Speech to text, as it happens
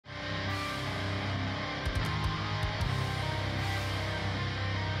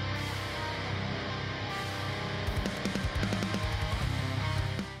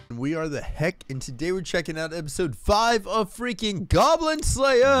We are the Heck, and today we're checking out episode 5 of freaking Goblin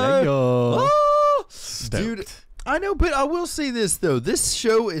Slayer. Oh, dude, I know, but I will say this though: this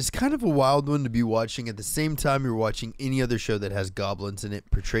show is kind of a wild one to be watching at the same time you're watching any other show that has goblins in it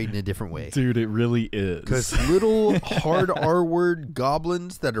portrayed in a different way. Dude, it really is. Because little hard R-word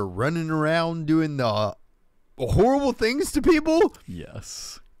goblins that are running around doing the horrible things to people.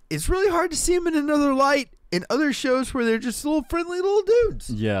 Yes. It's really hard to see them in another light in other shows where they're just little friendly little dudes.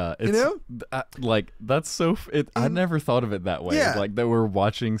 Yeah. It's, you know? Like, that's so... I never thought of it that way. Yeah. Like, that we're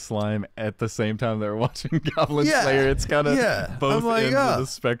watching Slime at the same time that we're watching Goblin Slayer. It's kind of both ends of the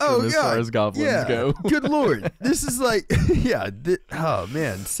spectrum as far as goblins go. Good Lord. This is like... oh,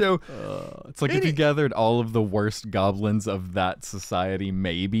 man. So... it's like if you gathered all of the worst goblins of that society,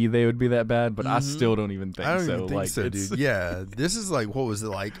 maybe they would be that bad, but I still don't even think so. I don't even think so, dude. Yeah. This is like, what was it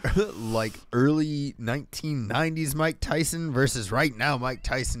like? Like early 1990s Mike Tyson versus right now Mike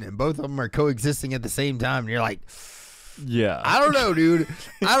Tyson, and both of them are coexisting at the same time, and you're like, yeah, I don't know, dude.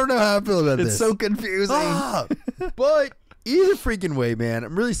 I don't know how I feel about this. It's so confusing. But either freaking way, man,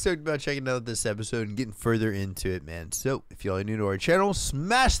 I'm really stoked about checking out this episode and getting further into it, man. So if y'all are new to our channel,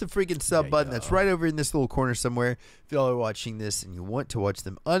 smash the freaking sub button. That's right over in this little corner somewhere. If y'all are watching this and you want to watch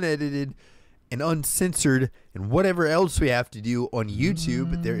them unedited and uncensored and whatever else we have to do on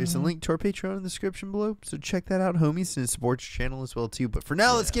YouTube, there is a link to our Patreon in the description below, so check that out, homies, and it supports your channel as well too. But for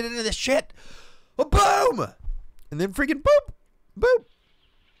now, let's get into this shit. A boom, and then freaking boop, boop.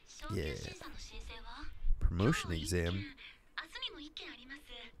 Yeah. Promotion exam.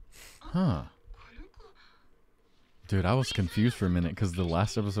 Huh. Dude, I was confused for a minute because the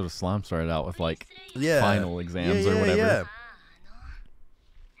last episode of Slime started out with like final exams or whatever. Yeah.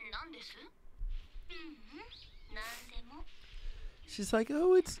 She's like,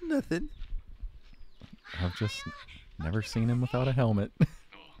 oh, it's nothing. I've just never seen him without a helmet.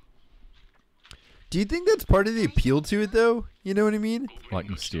 Do you think that's part of the appeal to it, though? You know what I mean? Like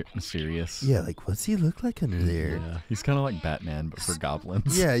mysterious. Yeah, like, what's he look like under there? Yeah, he's kind of like Batman, but for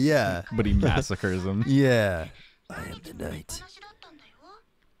goblins. Yeah, yeah. But he massacres them. Yeah. I am the knight.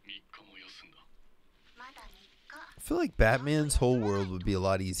 I feel like Batman's whole world would be a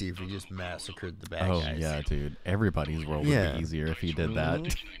lot easier if he just massacred the bad guys. Oh, yeah, dude. Everybody's world would be easier if he did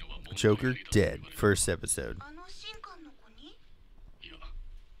that. Joker, dead. First episode.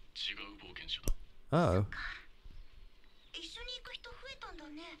 Uh-oh.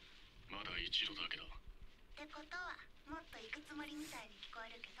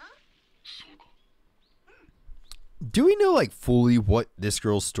 Do we know, like, fully what this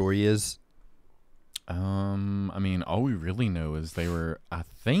girl's story is? I mean, all we really know is I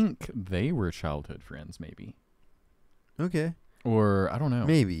think they were childhood friends, maybe. Okay. Or, I don't know.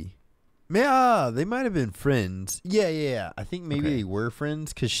 Maybe. Yeah, they might have been friends. Yeah. I think maybe they were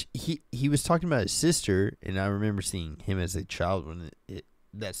friends, because he was talking about his sister, and I remember seeing him as a child when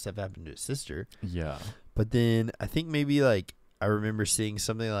that stuff happened to his sister. Yeah. But then I think maybe, like, I remember seeing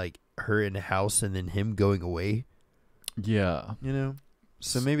something like her in a house and then him going away. Yeah. You know?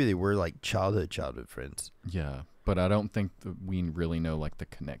 So maybe they were like childhood friends. Yeah, but I don't think that we really know like the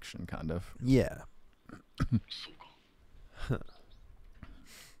connection, kind of. Yeah.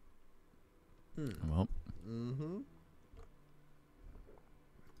 Well.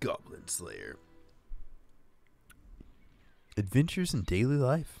 Goblin Slayer. Adventures in daily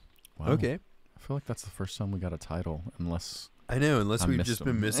life. Wow. Okay. I feel like that's the first time we got a title, unless we've just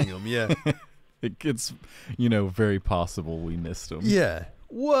been missing them. Yeah. It's, very possible we them. Yeah.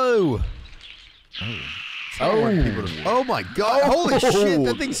 Whoa. Oh my God. Holy shit.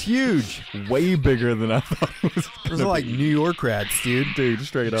 That thing's huge. Way bigger than I thought it was. Those are like New York rats, dude. Dude,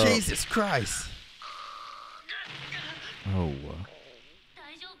 straight up. Jesus Christ. Oh.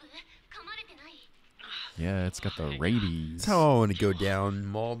 Yeah, it's got the rabies. That's how I want to go down,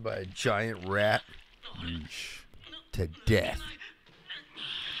 mauled by a giant rat. Yeesh. To death.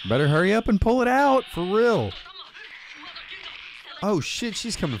 Better hurry up and pull it out. For real. Oh shit,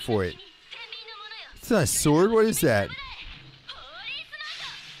 she's coming for it. It's not a sword. What is that?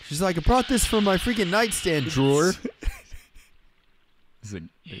 She's like, I brought this from my freaking nightstand drawer.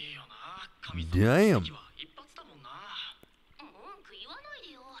 Damn.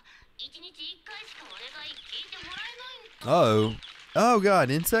 Uh-oh. Oh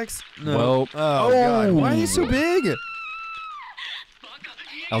God, insects? No. Well, oh God, why are you so big?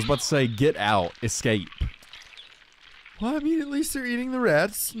 I was about to say, get out, escape. Well, I mean, at least they're eating the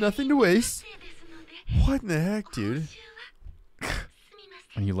rats. Nothing to waste. What in the heck, dude?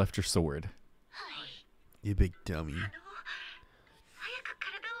 And you left your sword. You big dummy.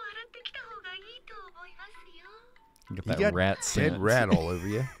 You got that rat scent. Dead rat all over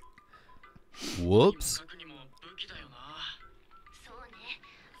you. Whoops.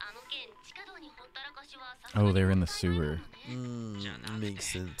 Oh, they're in the sewer.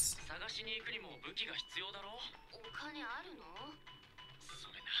 Makes sense.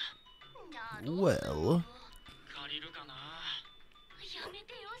 Well,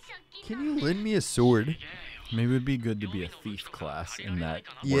 can you lend me a sword? Maybe it'd be good to be a thief class in that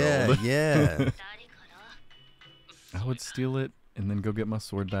yeah, world. Yeah. I would steal it and then go get my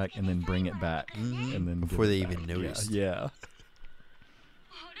sword back and then bring it back. And then before they even noticed. Yeah.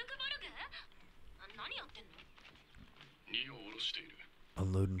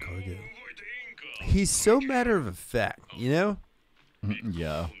 Unloading cargo. He's so matter of fact, you know?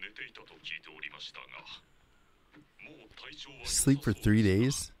 Yeah. Sleep for 3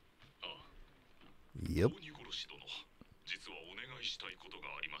 days? Yep.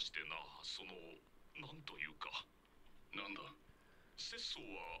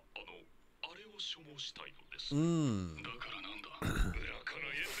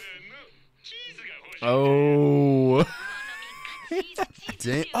 Oh.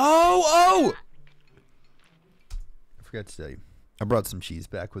 Dang. Oh! I forgot to tell you. I brought some cheese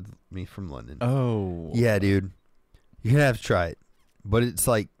back with me from London. Oh. Yeah, dude. You're going to have to try it. But it's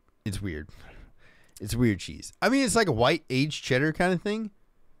like, it's weird. It's weird cheese. I mean, it's like a white aged cheddar kind of thing.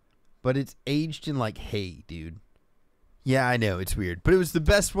 But it's aged in like hay, dude. Yeah, I know. It's weird. But it was the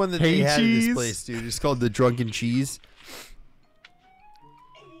best one that they had in this place, dude. It's called the Drunken Cheese.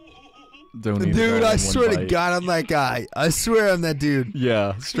 Don't even dude, I swear to God, I'm that guy. I swear I'm that dude.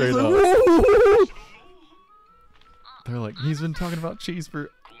 Yeah, straight up. They're like, he's been talking about cheese for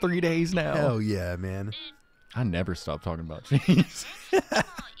 3 days now. Hell yeah, man. I never stop talking about cheese. I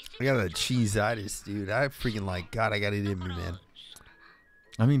got a cheese-itis, dude. I freaking like, God, I got it in me, man.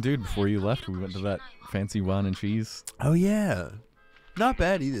 I mean, dude, before you left, we went to that fancy wine and cheese. Oh, yeah. Not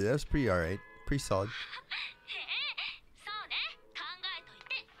bad either. That was pretty all right. Pretty solid.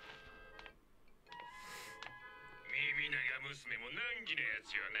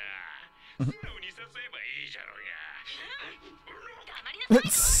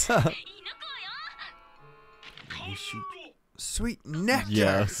 Sweet nectar.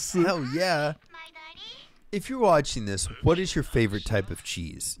 Yes. Hell yeah. If you're watching this, what is your favorite type of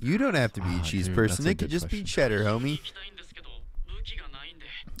cheese? You don't have to be a cheese person. It could just be cheddar, homie.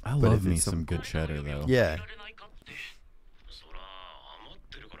 I love me some good cheddar, though. Yeah.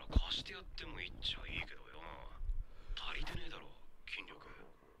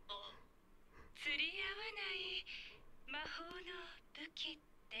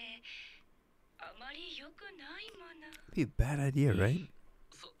 Be a bad idea, right?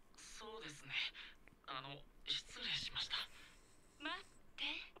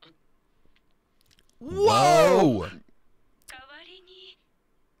 Whoa!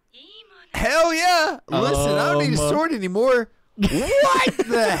 Hell yeah! Listen, I don't need a sword anymore. What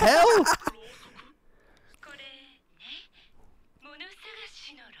the hell?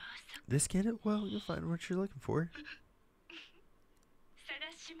 This get it? Well, you'll find what you're looking for.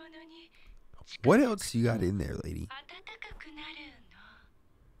 What else you got in there, lady?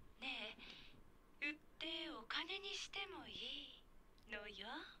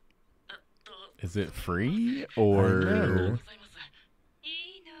 Is it free or no?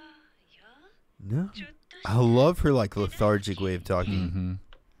 I love her like lethargic way of talking.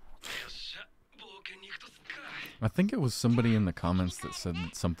 I think it was somebody in the comments that said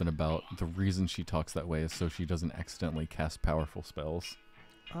something about the reason she talks that way is so she doesn't accidentally cast powerful spells.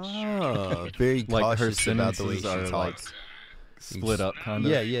 Oh, very like cautious her about the way she are talks. Like split up, kind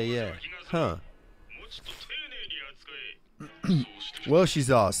of. Yeah. Huh. Well, she's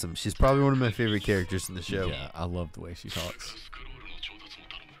awesome. She's probably one of my favorite characters in the show. Yeah, I love the way she talks.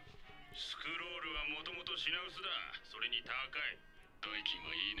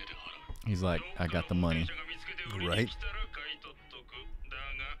 He's like, I got the money. Right?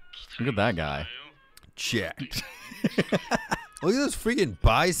 Look at that guy. Jacked. Look at those freaking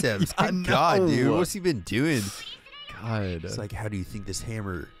biceps. Good God, dude. What's he been doing? God. It's like, how do you think this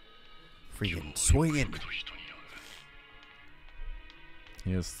hammer freaking swinging?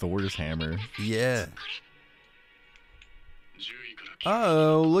 He has Thor's hammer. Yeah.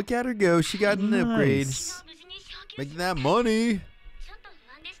 Uh-oh, look at her go. She got an upgrade. Making that money.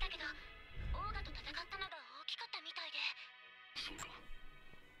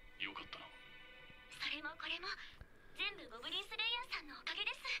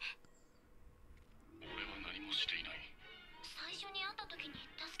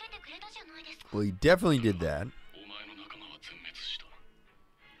 Well, he definitely did that.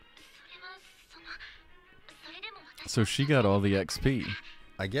 So she got all the XP.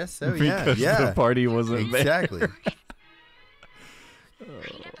 I guess so. Because the party wasn't exactly. There.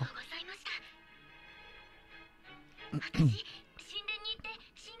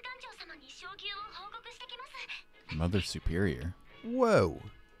 Mother Superior. Whoa.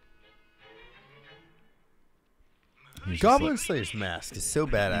 Goblin Slayer's mask is so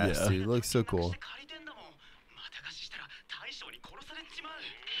badass, dude. It looks so cool.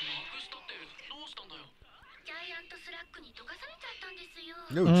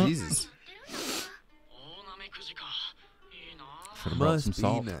 No, Jesus. Should have brought some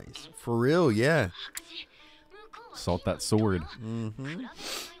salt. Nice. For real, yeah. Salt that sword. Mm-hmm.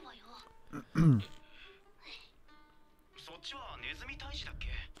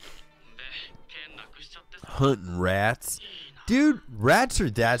 Hunting rats. Dude, rats are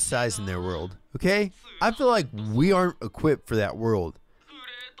that size in their world, okay? I feel like we aren't equipped for that world.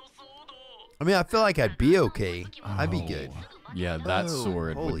 I mean, I feel like I'd be okay. I'd be good. Yeah, that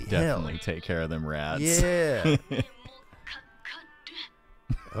sword would definitely take care of them rats. Yeah.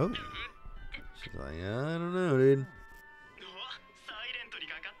 Oh. She's like, I don't know, dude.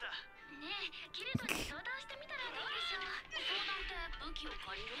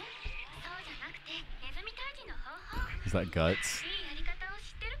 Is that guts?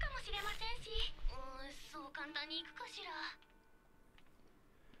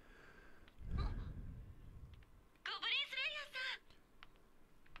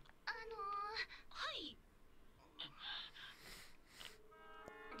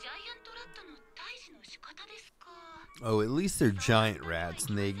 Oh, at least they're giant rats,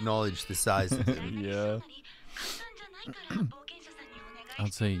 and they acknowledge the size of them. Yeah.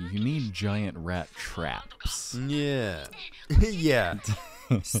 I'd say you need giant rat traps. Yeah. Yeah.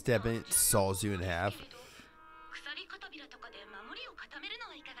 Step in, it saws you in half.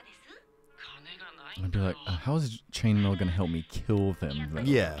 I'd be like, how is chainmail going to help me kill them, though?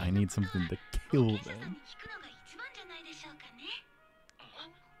 Yeah. I need something to kill them.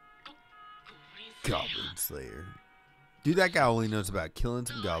 Goblin Slayer. Dude, that guy only knows about killing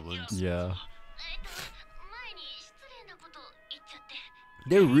some goblins. Yeah.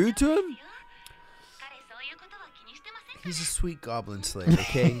 They're rude to him? He's a sweet Goblin Slayer,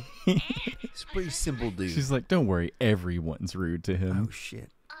 okay? He's a pretty simple dude. She's like, don't worry, everyone's rude to him. Oh, shit.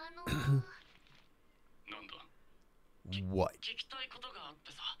 What?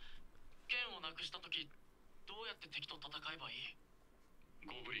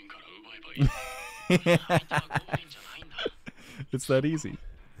 It's that easy.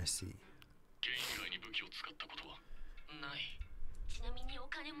 I see.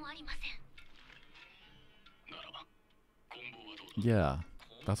 Yeah,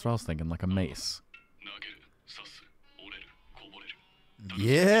 that's what I was thinking, like a mace.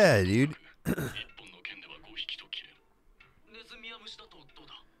 Yeah, dude.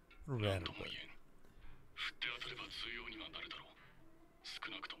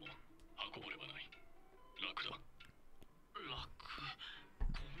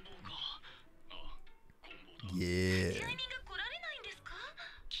 Yeah.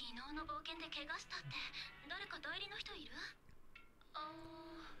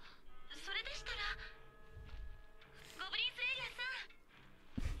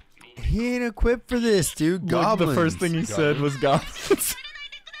 He ain't equipped for this, dude. Goblins. Look, the first thing he said was goblins.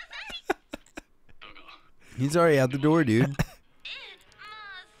 He's already out the door, dude.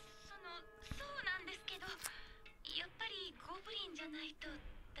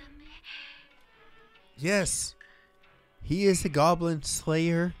 Yes. He is a Goblin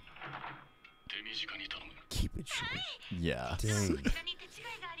Slayer. Keep it short. Yeah. Dang.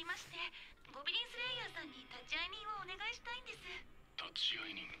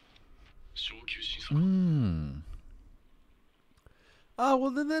 Oh,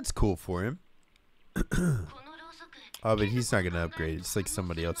 well, then that's cool for him. Oh, but he's not going to upgrade. It's like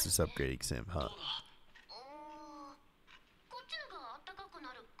somebody else is upgrading him, huh?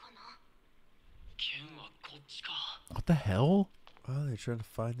 What the hell? Oh, they're trying to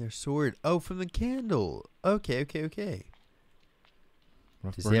find their sword. Oh, from the candle. Okay. Does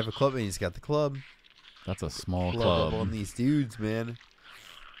he have a club? He's got the club. That's a small club. On these dudes, man.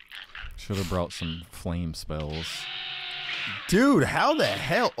 Should have brought some flame spells. Dude, how the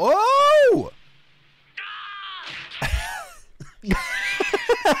hell? Oh!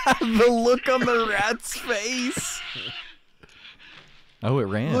 The look on the rat's face. Oh, it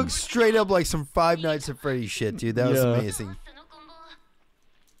ran. Looks straight up like some Five Nights at Freddy's shit, dude. That was amazing.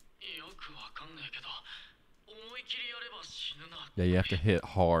 Yeah, you have to hit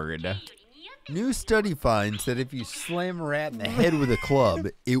hard. New study finds that if you slam a rat in the head with a club,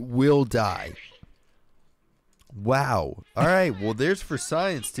 it will die. Wow. All right. Well, there's for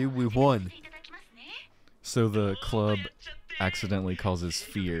science, dude. We won. So the club accidentally causes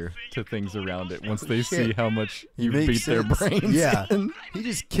fear to things around it once they see how much you beat their brains. Yeah. He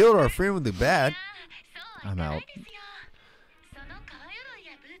just killed our friend with the bat. I'm out.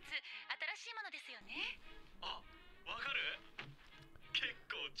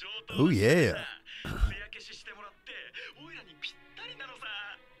 Oh, yeah.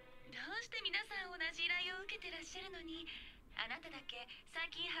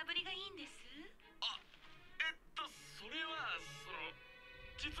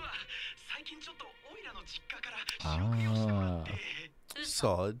 Ah.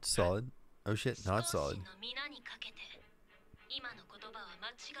 Solid, solid. Oh shit, not solid.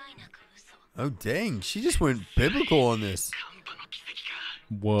 Oh dang, she just went biblical on this.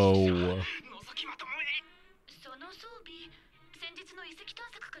 Whoa.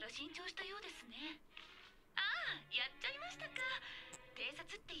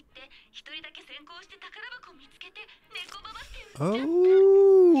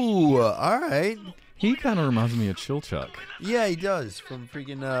 Oh, all right. He kind of reminds me of Chilchuck. Yeah, he does. From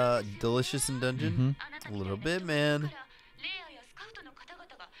freaking Delicious in Dungeon. A little bit, man.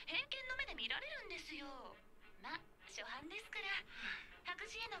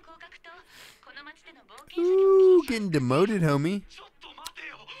 Ooh, getting demoted, homie.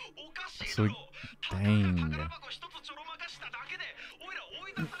 So, dang.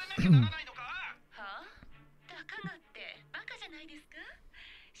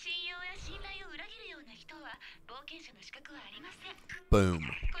 Boom.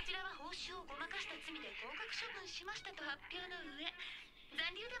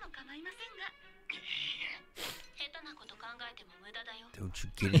 Don't you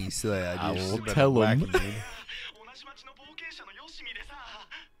get any silly ideas. I will tell him.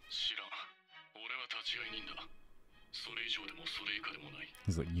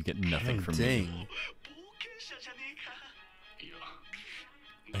 He's like, you get nothing from me.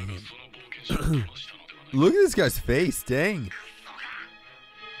 Look at this guy's face, dang.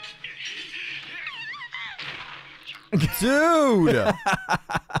 Dude!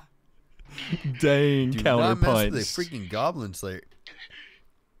 Dang, Do counterpunch. not mess with the freaking Goblin Slayer.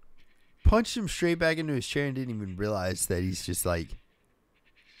 Punched him straight back into his chair and didn't even realize that he's just like...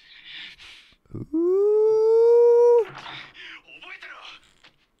 Ooh.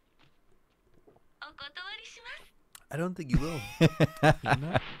 I don't think you will.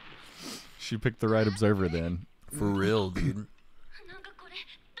 She picked the right observer then. For real, dude.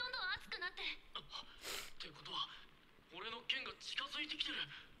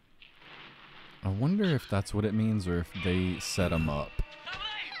 I wonder if that's what it means or if they set him up.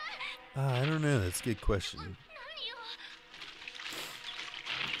 I don't know. That's a good question.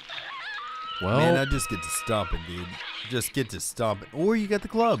 Well, man, I just get to stomping, dude. Just get to stomping. Or you got the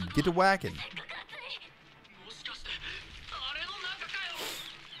club. Get to whacking.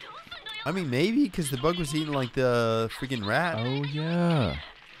 I mean, maybe, because the bug was eating like the freaking rat. Oh, yeah.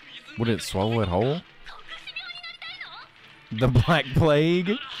 Would it swallow it whole? The Black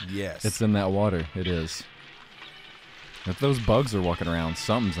Plague? Yes. It's in that water. It is. If those bugs are walking around,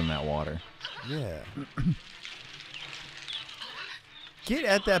 something's in that water. Yeah. Get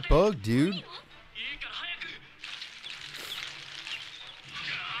at that bug, dude.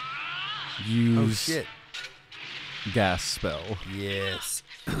 Use oh, shit. Gas spell. Yes.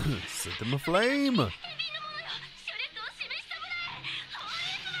 Set them aflame.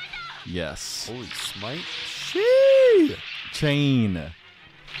 Yes. Holy smite. Shee! Chain. Now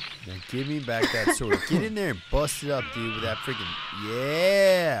give me back that sword. Get in there and bust it up, dude, with that freaking...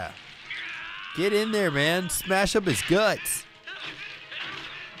 Yeah! Get in there, man. Smash up his guts.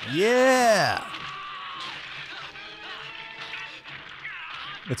 Yeah!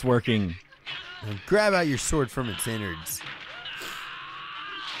 It's working. Now grab out your sword from its innards.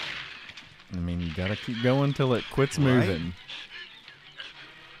 I mean, you gotta keep going till it quits moving.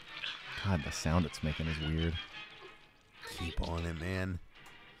 God, the sound it's making is weird. Keep on it, man.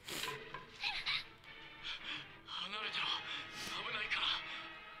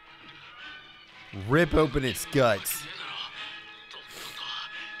 Rip open its guts.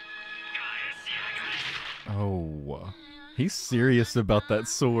 Oh, he's serious about that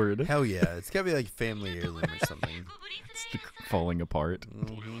sword. Hell yeah, it's gotta be like family heirloom or something. It's falling apart.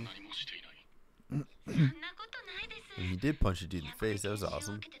 Mm-hmm. And he did punch a dude in the face. That was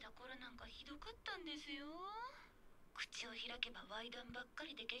awesome.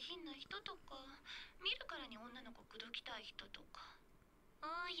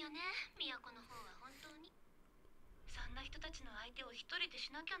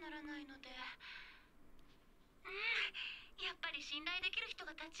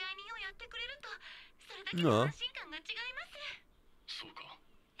 No.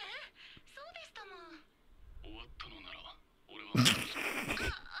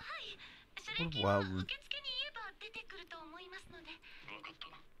 What a wild word.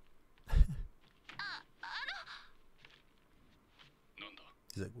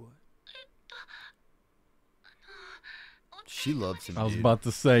 He's like, what? She loves him. I was dude. about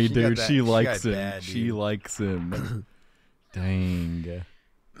to say, She dude, got she that- likes she him. got bad, She dude. likes him. Dang.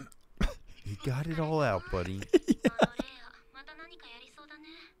 You got it all out, buddy. I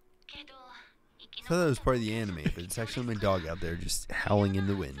thought that was part of the anime, but it's actually my dog out there just howling in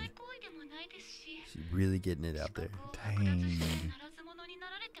the wind. She's really getting it out there. Dang.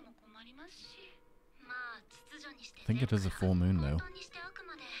 I think it is a full moon, though.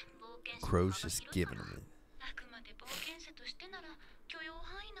 Crow's just giving him it.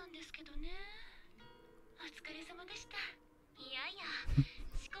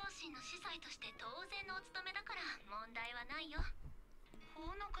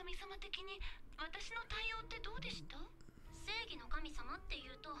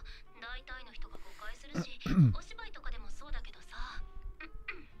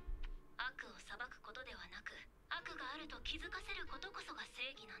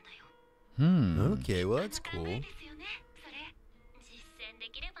 Okay, well that's cool.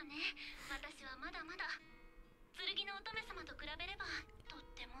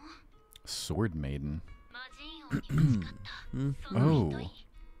 Sword Maiden. Hmm. Oh.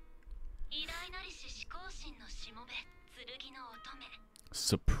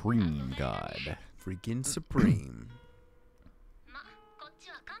 Supreme God. Freaking supreme.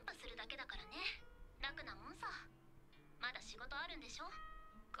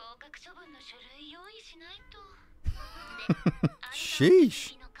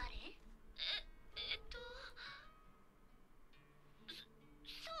 Sheesh.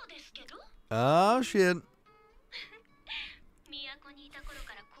 Oh shit.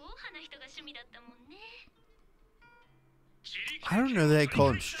 I don't know that I call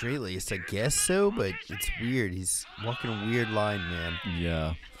him straight-laced. I guess so, but it's weird. He's walking a weird line, man.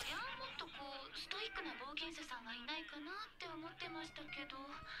 Yeah.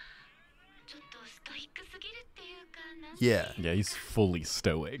 Yeah. Yeah, he's fully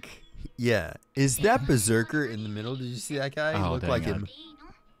stoic. Yeah. Is that Berserker in the middle? Did you see that guy? He Oh, looked dang, like I- him.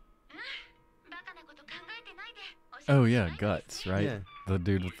 Oh, yeah, Guts, right? Yeah. The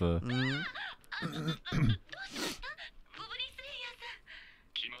dude with the... Mhm.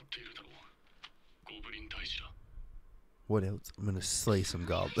 What else? I'm gonna slay some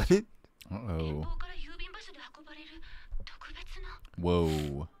goblin. Uh-oh.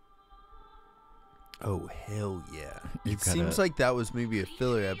 Whoa. Oh hell yeah! You It seems gotta- like that was maybe a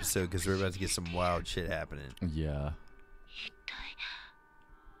filler episode because we're about to get some wild shit happening. Yeah.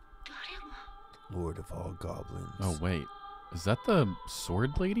 Lord of all goblins. Oh, wait. Is that the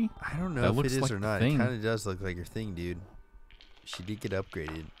sword lady? I don't know That if it looks is like or the not. thing. It kind of does look like your thing, dude. She did get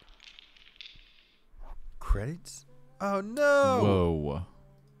upgraded. Credits? Oh no! Whoa.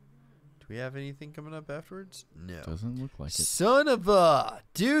 Do we have anything coming up afterwards? No. Doesn't look like it. Son of a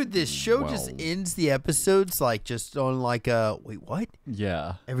dude! This show just Wow. ends the episodes like just on like a wait what?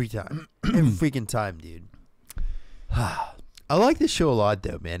 Yeah. Every time, every freaking time, dude. I like this show a lot,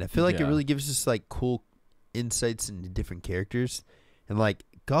 though, man. I feel like it Yeah. really gives us like cool insights into different characters, and like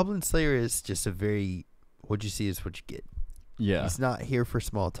Goblin Slayer is just a very what you see is what you get. Yeah. He's not here for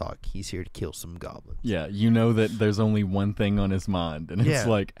small talk. He's here to kill some goblins. Yeah, you know that there's only one thing on his mind, and it's Yeah.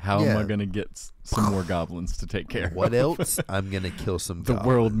 like, how am I Yeah. going to get some more goblins to take care What of? else? I'm gonna kill some. The goblins.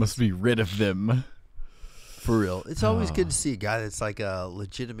 world must be rid of them. For real. It's always good to see a guy that's like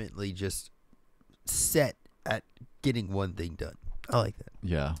legitimately just set at getting one thing done. I like that.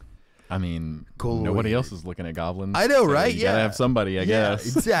 Yeah. I mean, Cool. nobody else is looking at goblins. I know, so right? You gotta Yeah. have somebody, I Yeah,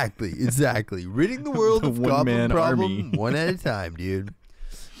 guess. exactly. Ridding the world The of goblin one-man problem army. one at a time, dude.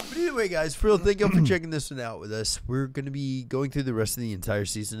 But anyway, guys, for real, thank you for checking this one out with us. We're going to be going through the rest of the entire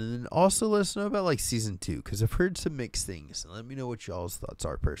season, and then also let us know about like season 2, because I've heard some mixed things. And let me know what y'all's thoughts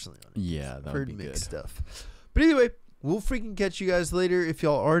are personally on it. Yeah, I've that heard would be mixed good. stuff. But anyway, we'll freaking catch you guys later. If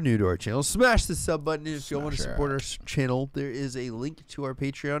y'all are new to our channel, smash the sub button. And if y'all want to Smash support it. our channel, there is a link to our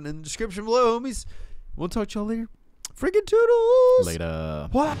Patreon in the description below, homies. We'll talk to y'all later. Freaking toodles. Later.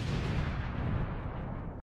 What?